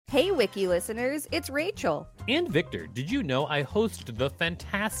Hey, Wiki listeners, it's Rachel. And Victor, did you know I host the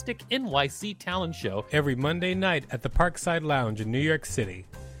fantastic NYC Talent Show every Monday night at the Parkside Lounge in New York City?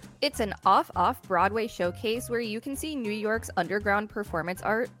 It's an off-Broadway showcase where you can see New York's underground performance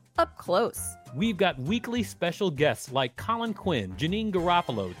art up close. We've got weekly special guests like Colin Quinn, Janine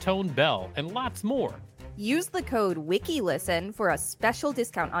Garofalo, Tone Bell, and lots more. Use the code WIKILISTEN for a special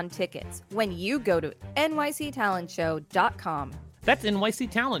discount on tickets when you go to nyctalentshow.com. That's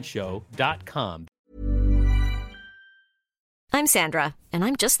nyctalentshow.com. I'm Sandra, and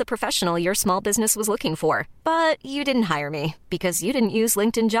I'm just the professional your small business was looking for. But you didn't hire me because you didn't use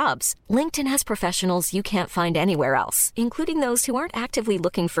LinkedIn Jobs. LinkedIn has professionals you can't find anywhere else, including those who aren't actively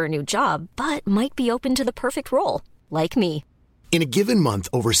looking for a new job, but might be open to the perfect role, like me. In a given month,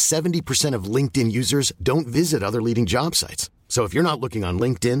 over 70% of LinkedIn users don't visit other leading job sites. So if you're not looking on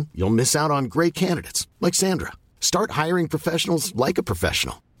LinkedIn, you'll miss out on great candidates like Sandra. Start hiring professionals like a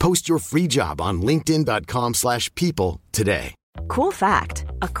professional. Post your free job on linkedin.com/people today. Cool fact,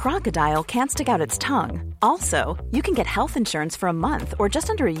 a crocodile can't stick out its tongue. Also, you can get health insurance for a month or just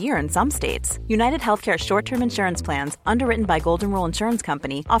under a year in some states. United Healthcare short-term insurance plans, underwritten by Golden Rule Insurance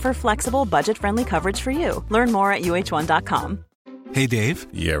Company, offer flexible, budget-friendly coverage for you. Learn more at uh1.com. Hey, Dave.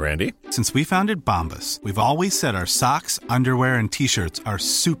 Yeah, Randy. Since we founded Bombas, we've always said our socks, underwear, and T-shirts are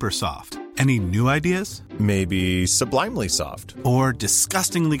super soft. Any new ideas? Maybe sublimely soft. Or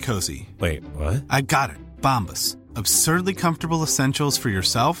disgustingly cozy. Wait, what? I got it. Bombas. Absurdly comfortable essentials for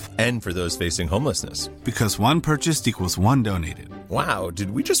yourself and for those facing homelessness. Because one purchased equals one donated. Wow,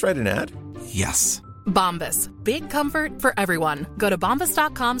 did we just write an ad? Yes. Bombas. Big comfort for everyone. Go to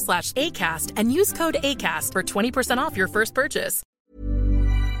bombas.com/ACAST and use code ACAST for 20% off your first purchase.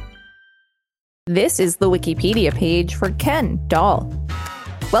 This is the Wikipedia page for Ken Doll.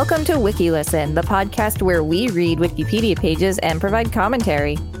 Welcome to WikiListen, the podcast where we read Wikipedia pages and provide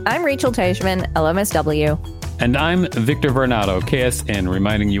commentary. I'm Rachel Teichman, LMSW. And I'm Victor Varnado, KSN,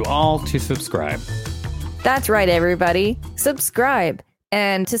 reminding you all to subscribe. That's right, everybody. Subscribe.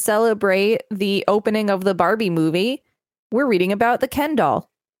 And to celebrate the opening of the Barbie movie, we're reading about the Ken doll.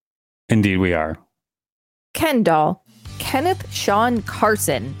 Indeed, we are. Ken doll. Kenneth Sean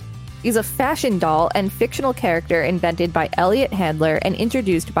Carson is a fashion doll and fictional character invented by Elliot Handler and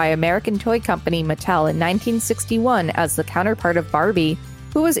introduced by American toy company Mattel in 1961 as the counterpart of Barbie,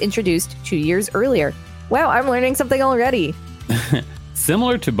 who was introduced 2 years earlier. Wow, I'm learning something already.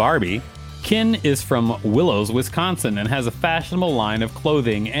 Similar to Barbie, Ken is from Willows, Wisconsin, and has a fashionable line of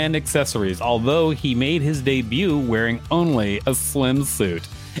clothing and accessories, although he made his debut wearing only a slim suit.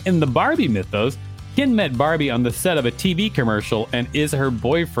 In the Barbie mythos, Ken met Barbie on the set of a TV commercial and is her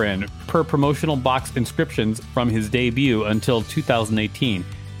boyfriend per promotional box inscriptions from his debut until 2018.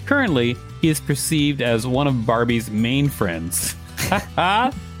 Currently, he is perceived as one of Barbie's main friends.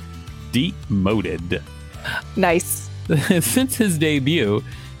 Demoted. Nice. Since his debut,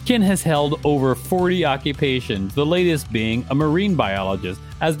 Ken has held over 40 occupations, the latest being a marine biologist,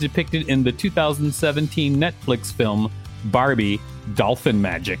 as depicted in the 2017 Netflix film Barbie: Dolphin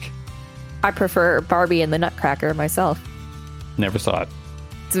Magic. I prefer Barbie and the Nutcracker myself. Never saw it.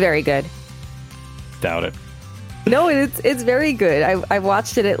 It's very good. Doubt it. No, it's very good. I've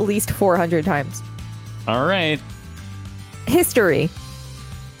watched it at least 400 times. All right. History.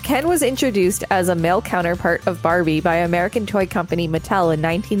 Ken was introduced as a male counterpart of Barbie by American toy company Mattel in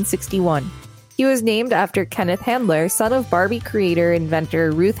 1961. He was named after Kenneth Handler, son of Barbie creator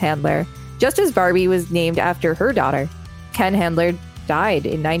inventor Ruth Handler, just as Barbie was named after her daughter. Ken Handler died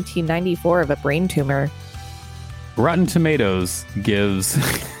in 1994 of a brain tumor. Rotten Tomatoes gives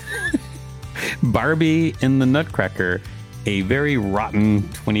Barbie in the Nutcracker a very rotten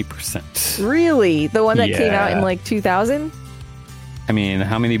 20%. Really? The one that came out in like 2000? I mean,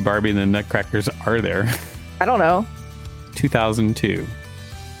 how many Barbie and the Nutcrackers are there? I don't know. 2002.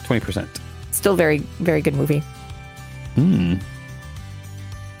 20%. Still very, very good movie.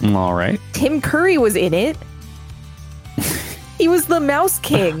 All right. Tim Curry was in it. He was the Mouse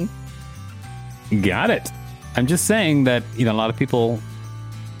King. Got it. I'm just saying that, a lot of people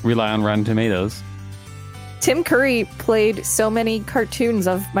rely on Rotten Tomatoes. Tim Curry played so many cartoons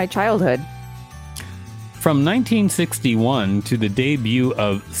of my childhood. From 1961 to the debut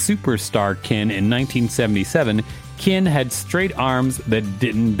of Superstar Ken in 1977, Ken had straight arms that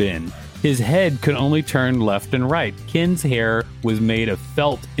didn't bend. His head could only turn left and right. Ken's hair was made of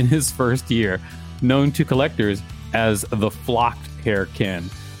felt in his first year, known to collectors as the flocked hair Ken.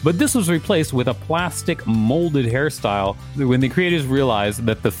 But this was replaced with a plastic molded hairstyle when the creators realized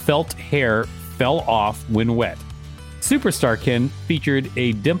that the felt hair fell off when wet. Superstar Ken featured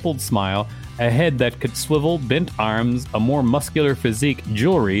a dimpled smile, a head that could swivel, bent arms, a more muscular physique,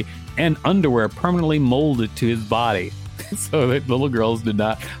 jewelry, and underwear permanently molded to his body. So that little girls did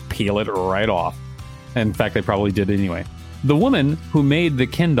not peel it right off. In fact, they probably did anyway. The woman who made the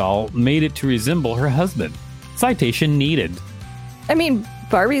Ken doll made it to resemble her husband. Citation needed. I mean,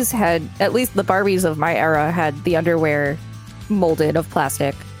 Barbies had, at least the Barbies of my era, had the underwear molded of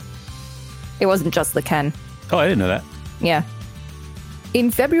plastic. It wasn't just the Ken. Oh, I didn't know that. Yeah.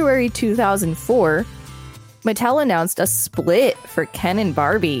 In February 2004, Mattel announced a split for Ken and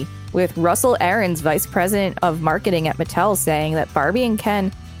Barbie, with Russell Aarons, vice president of marketing at Mattel, saying that Barbie and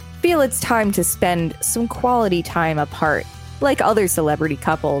Ken feel it's time to spend some quality time apart. Like other celebrity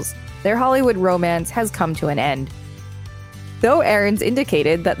couples, their Hollywood romance has come to an end. Though Aarons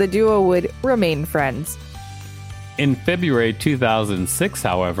indicated that the duo would remain friends. In February 2006,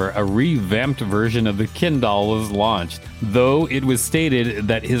 however, a revamped version of the Ken doll was launched, though it was stated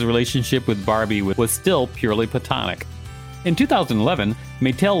that his relationship with Barbie was still purely platonic. In 2011,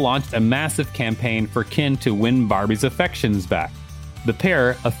 Mattel launched a massive campaign for Ken to win Barbie's affections back. The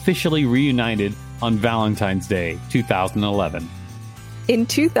pair officially reunited on Valentine's Day, 2011. In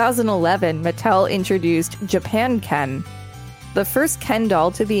 2011, Mattel introduced Japan Ken, the first Ken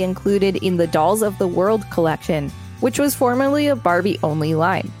doll to be included in the Dolls of the World collection, which was formerly a Barbie-only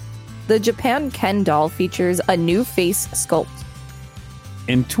line. The Japan Ken doll features a new face sculpt.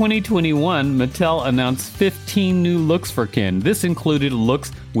 In 2021, Mattel announced 15 new looks for Ken. This included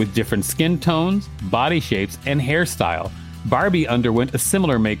looks with different skin tones, body shapes, and hairstyle. Barbie underwent a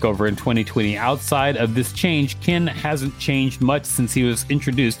similar makeover in 2020. Outside of this change, Ken hasn't changed much since he was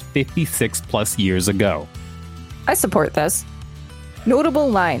introduced 56 plus years ago. I support this. Notable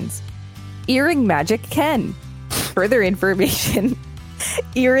lines. Earring Magic Ken. Further information.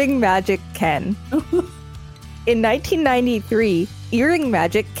 Earring Magic Ken. In 1993, Earring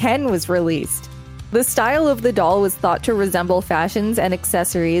Magic Ken was released. The style of the doll was thought to resemble fashions and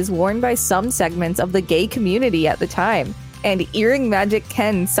accessories worn by some segments of the gay community at the time, and Earring Magic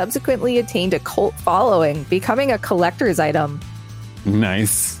Ken subsequently attained a cult following, becoming a collector's item.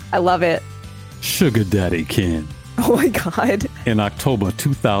 Nice. I love it. Sugar Daddy Ken. Oh my god. In October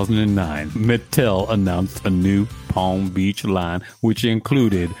 2009, Mattel announced a new Palm Beach line, which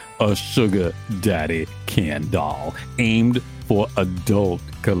included a Sugar Daddy Ken doll aimed for adult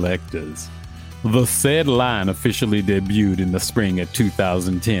collectors. The said line officially debuted in the spring of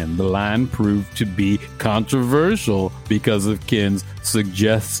 2010. The line proved to be controversial because of Ken's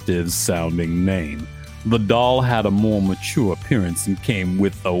suggestive-sounding name. The doll had a more mature appearance and came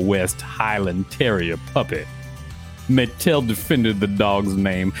with a West Highland Terrier puppy. Mattel defended the dog's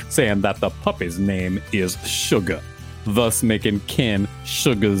name, saying that the puppy's name is Sugar, thus making Ken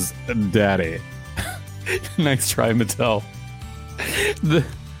Sugar's daddy. Nice try, Mattel.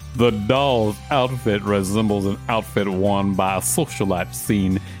 The doll's outfit resembles an outfit worn by a socialite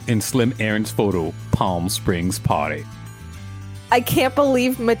seen in Slim Aaron's photo, Palm Springs Party. I can't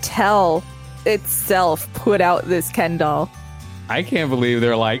believe Mattel itself put out this Ken doll. I can't believe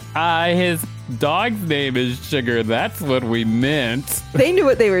they're like, his dog's name is Sugar. That's what we meant. They knew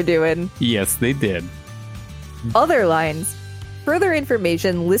what they were doing. Yes, they did. Other lines. Further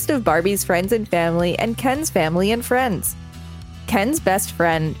information, list of Barbie's friends and family, and Ken's family and friends. Ken's best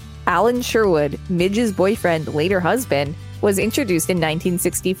friend, Alan Sherwood, Midge's boyfriend, later husband, was introduced in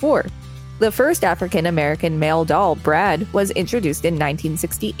 1964. The first African-American male doll, Brad, was introduced in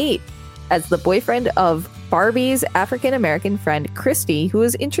 1968 as the boyfriend of Barbie's African-American friend, Christy, who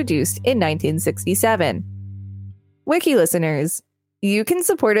was introduced in 1967. Wiki listeners, you can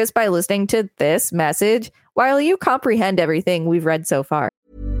support us by listening to this message while you comprehend everything we've read so far.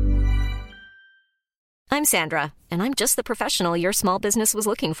 I'm Sandra, and I'm just the professional your small business was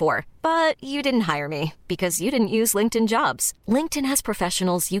looking for. But you didn't hire me because you didn't use LinkedIn Jobs. LinkedIn has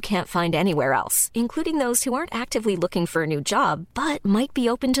professionals you can't find anywhere else, including those who aren't actively looking for a new job, but might be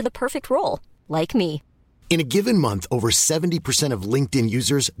open to the perfect role, like me. In a given month, over 70% of LinkedIn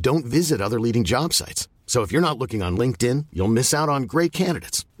users don't visit other leading job sites. So if you're not looking on LinkedIn, you'll miss out on great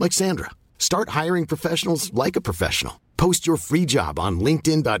candidates like Sandra. Start hiring professionals like a professional. Post your free job on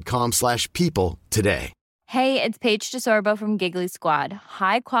linkedin.com/people today. Hey, it's Paige DeSorbo from Giggly Squad.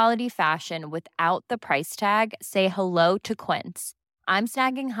 High quality fashion without the price tag. Say hello to Quince. I'm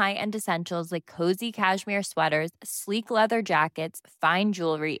snagging high-end essentials like cozy cashmere sweaters, sleek leather jackets, fine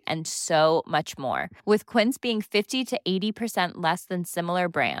jewelry, and so much more. With Quince being 50 to 80% less than similar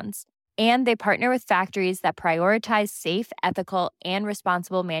brands. And they partner with factories that prioritize safe, ethical, and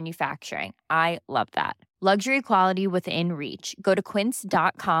responsible manufacturing. I love that. Luxury quality within reach. Go to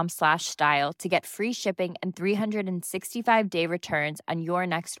quince.com/style to get free shipping and 365-day returns on your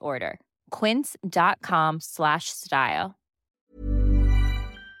next order. quince.com/style.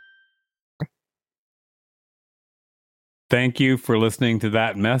 Thank you for listening to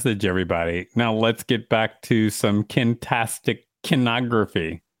that message, everybody. Now let's get back to some Ken-tastic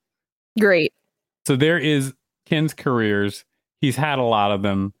kinography. Great. So there is Ken's careers. He's had a lot of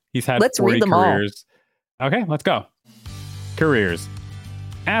them. He's had Let's 40 read them careers. Okay, let's go. Careers.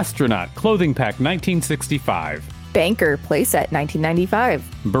 Astronaut, Clothing Pack 1965. Banker, playset 1995.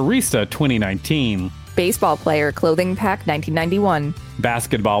 Barista 2019. Baseball player, Clothing Pack 1991.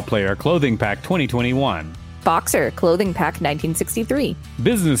 Basketball player, Clothing Pack 2021. Boxer, Clothing Pack 1963.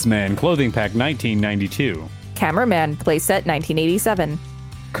 Businessman, Clothing Pack 1992. Cameraman, playset 1987.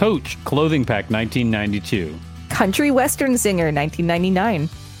 Coach, Clothing Pack 1992. Country Western singer 1999.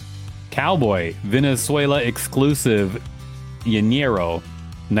 Cowboy, Venezuela exclusive, Llanero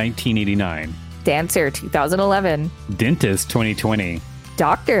 1989. Dancer 2011. Dentist 2020.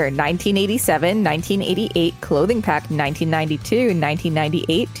 Doctor 1987, 1988, Clothing Pack 1992,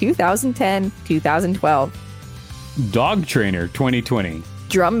 1998, 2010, 2012. Dog Trainer 2020.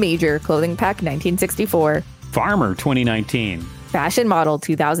 Drum Major, Clothing Pack 1964. Farmer 2019. Fashion Model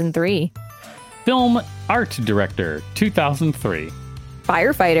 2003. Film Art Director 2003.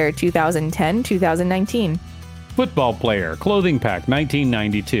 Firefighter 2010, 2019. Football Player, Clothing Pack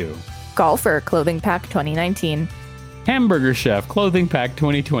 1992. Golfer, Clothing Pack 2019. Hamburger Chef, Clothing Pack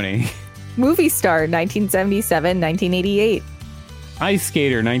 2020. Movie Star 1977, 1988. Ice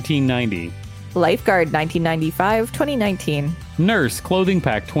Skater 1990. Lifeguard 1995, 2019. Nurse, Clothing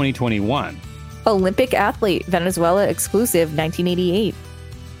Pack 2021. Olympic Athlete, Venezuela exclusive 1988.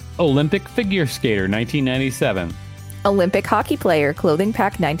 Olympic Figure Skater 1997. Olympic Hockey Player, Clothing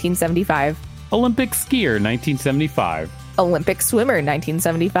Pack 1975. Olympic Skier 1975. Olympic Swimmer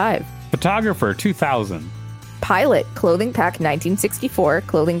 1975. Photographer 2000. Pilot, Clothing Pack 1964,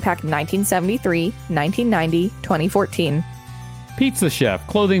 Clothing Pack 1973, 1990, 2014. Pizza Chef,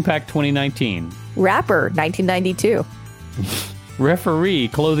 Clothing Pack 2019. Rapper, 1992. Referee,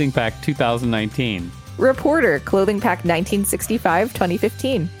 Clothing Pack 2019. Reporter, Clothing Pack 1965,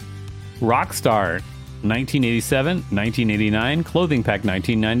 2015. Rockstar, 1987, 1989, Clothing Pack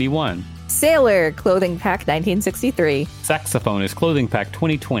 1991. Sailor, Clothing Pack 1963. Saxophonist, Clothing Pack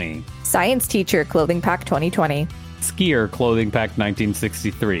 2020. Science Teacher, Clothing Pack 2020. Skier, Clothing Pack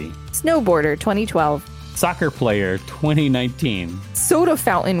 1963. Snowboarder, 2012. Soccer Player, 2019. Soda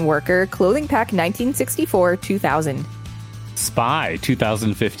Fountain Worker, Clothing Pack 1964, 2000. Spy,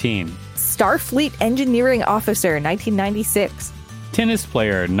 2015. Starfleet Engineering Officer, 1996. Tennis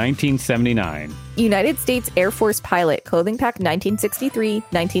Player, 1979. United States Air Force Pilot, Clothing Pack 1963,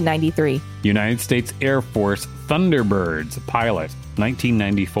 1993. United States Air Force Thunderbirds Pilot,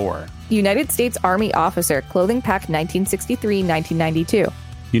 1994. United States Army Officer, Clothing Pack 1963, 1992.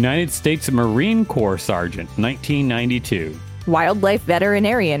 United States Marine Corps Sergeant, 1992. Wildlife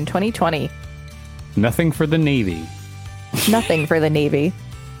Veterinarian, 2020. Nothing for the Navy. Nothing for the Navy.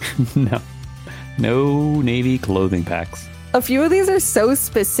 No Navy clothing packs. A few of these are so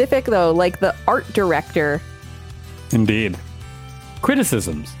specific, though, like the art director. Indeed.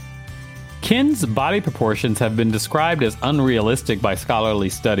 Criticisms. Ken's body proportions have been described as unrealistic by scholarly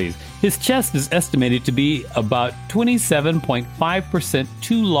studies. His chest is estimated to be about 27.5%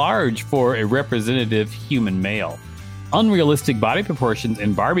 too large for a representative human male. Unrealistic body proportions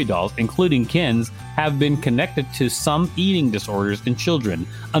in Barbie dolls, including Ken's, have been connected to some eating disorders in children.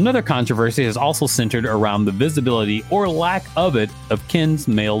 Another controversy has also centered around the visibility or lack of it of Ken's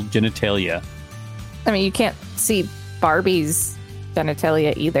male genitalia. I mean, you can't see Barbie's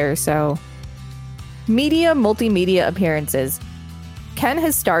genitalia either, so... Multimedia appearances. Ken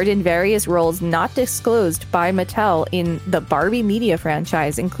has starred in various roles not disclosed by Mattel in the Barbie media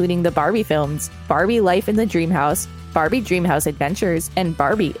franchise, including the Barbie films, Barbie Life in the Dreamhouse, Barbie Dreamhouse Adventures, and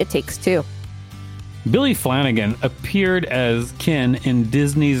Barbie It Takes Two. Billy Flanagan appeared as Ken in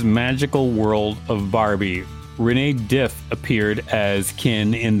Disney's Magical World of Barbie. Renee Diff appeared as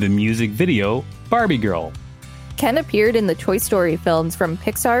Ken in the music video Barbie Girl. Ken appeared in the Toy Story films from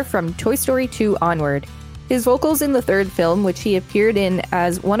Pixar from Toy Story 2 onward. His vocals in the third film, which he appeared in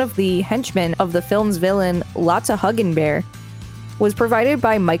as one of the henchmen of the film's villain, Lotsa Huggin' Bear, was provided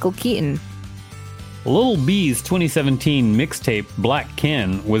by Michael Keaton. Lil B's 2017 mixtape Black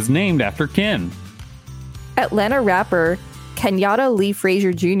Ken was named after Ken. Atlanta rapper Kenyatta Lee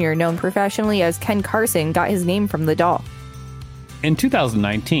Frazier Jr., known professionally as Ken Carson, got his name from the doll. In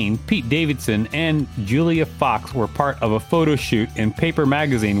 2019, Pete Davidson and Julia Fox were part of a photo shoot in Paper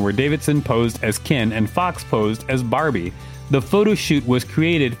magazine where Davidson posed as Ken and Fox posed as Barbie. The photo shoot was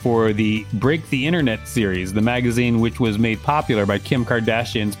created for the Break the Internet series, the magazine which was made popular by Kim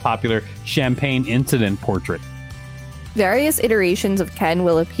Kardashian's popular Champagne Incident portrait. Various iterations of Ken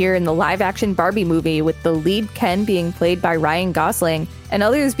will appear in the live-action Barbie movie, with the lead Ken being played by Ryan Gosling and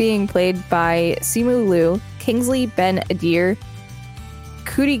others being played by Simu Liu, Kingsley Ben-Adir,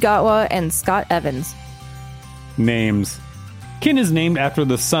 Kuti Gatwa, and Scott Evans. Names. Ken is named after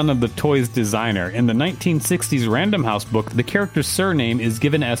the son of the toy's designer. In the 1960s Random House book, the character's surname is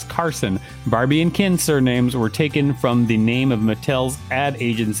given as Carson. Barbie and Ken's surnames were taken from the name of Mattel's ad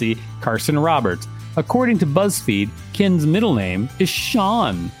agency, Carson Roberts. According to BuzzFeed, Ken's middle name is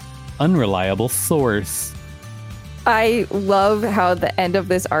Sean. Unreliable source. I love how the end of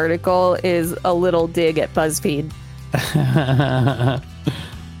this article is a little dig at BuzzFeed.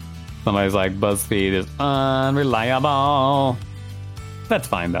 Somebody's like, BuzzFeed is unreliable. That's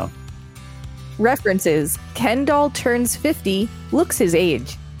fine, though. References. Ken doll turns 50, looks his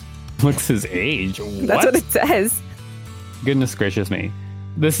age. Looks his age? What? That's what it says. Goodness gracious me.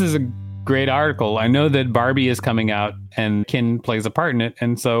 This is a great article. I know that Barbie is coming out and Ken plays a part in it,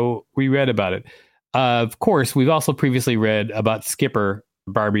 and so we read about it. Of course, we've also previously read about Skipper,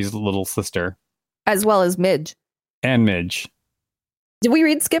 Barbie's little sister. As well as Midge. And Midge. Did we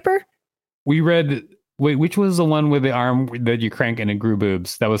read Skipper? We read... Wait, which was the one with the arm that you crank and it grew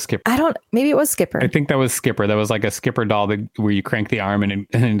boobs? That was Skipper. Maybe it was Skipper. I think that was Skipper. That was like a Skipper doll where you crank the arm and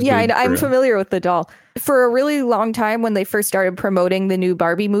yeah, I'm familiar with the doll. For a really long time, when they first started promoting the new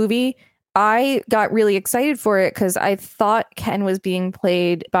Barbie movie, I got really excited for it because I thought Ken was being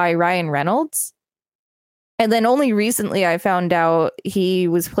played by Ryan Reynolds. And then only recently I found out he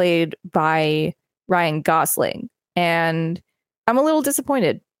was played by Ryan Gosling. And I'm a little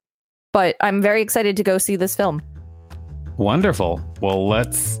disappointed. But I'm very excited to go see this film. Wonderful. Well,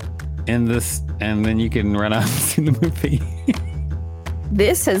 let's end this, and then you can run out and see the movie.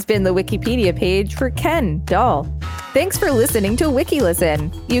 This has been the Wikipedia page for Ken doll. Thanks for listening to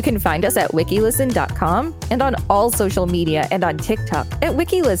WikiListen. You can find us at wikilisten.com and on all social media and on TikTok at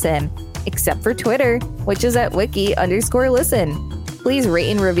WikiListen, except for Twitter, which is at wiki_listen. Please rate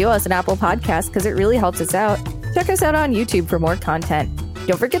and review us on Apple Podcasts because it really helps us out. Check us out on YouTube for more content.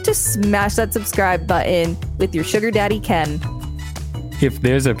 Don't forget to smash that subscribe button with your sugar daddy, Ken. If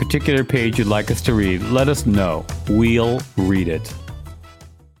there's a particular page you'd like us to read, let us know. We'll read it.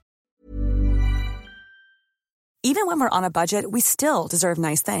 Even when we're on a budget, we still deserve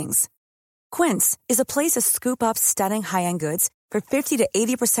nice things. Quince is a place to scoop up stunning high-end goods for 50 to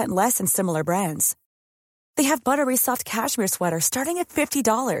 80% less than similar brands. They have buttery soft cashmere sweaters starting at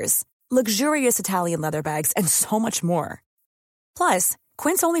 $50, luxurious Italian leather bags, and so much more. Plus,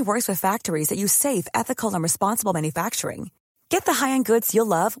 Quince only works with factories that use safe, ethical, and responsible manufacturing. Get the high-end goods you'll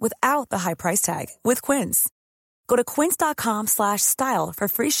love without the high price tag with Quince. Go to quince.com/style for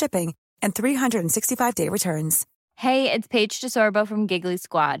free shipping and 365-day returns. Hey, it's Paige DeSorbo from Giggly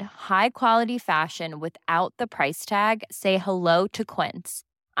Squad. High quality fashion without the price tag. Say hello to Quince.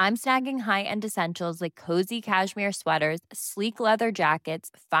 I'm snagging high-end essentials like cozy cashmere sweaters, sleek leather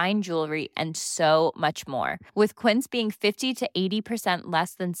jackets, fine jewelry, and so much more. With Quince being 50 to 80%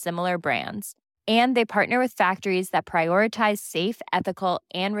 less than similar brands. And they partner with factories that prioritize safe, ethical,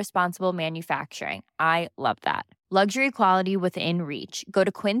 and responsible manufacturing. I love that. Luxury quality within reach. Go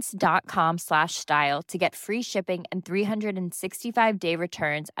to quince.com/style to get free shipping and 365-day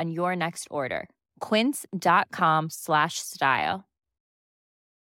returns on your next order. Quince.com/style.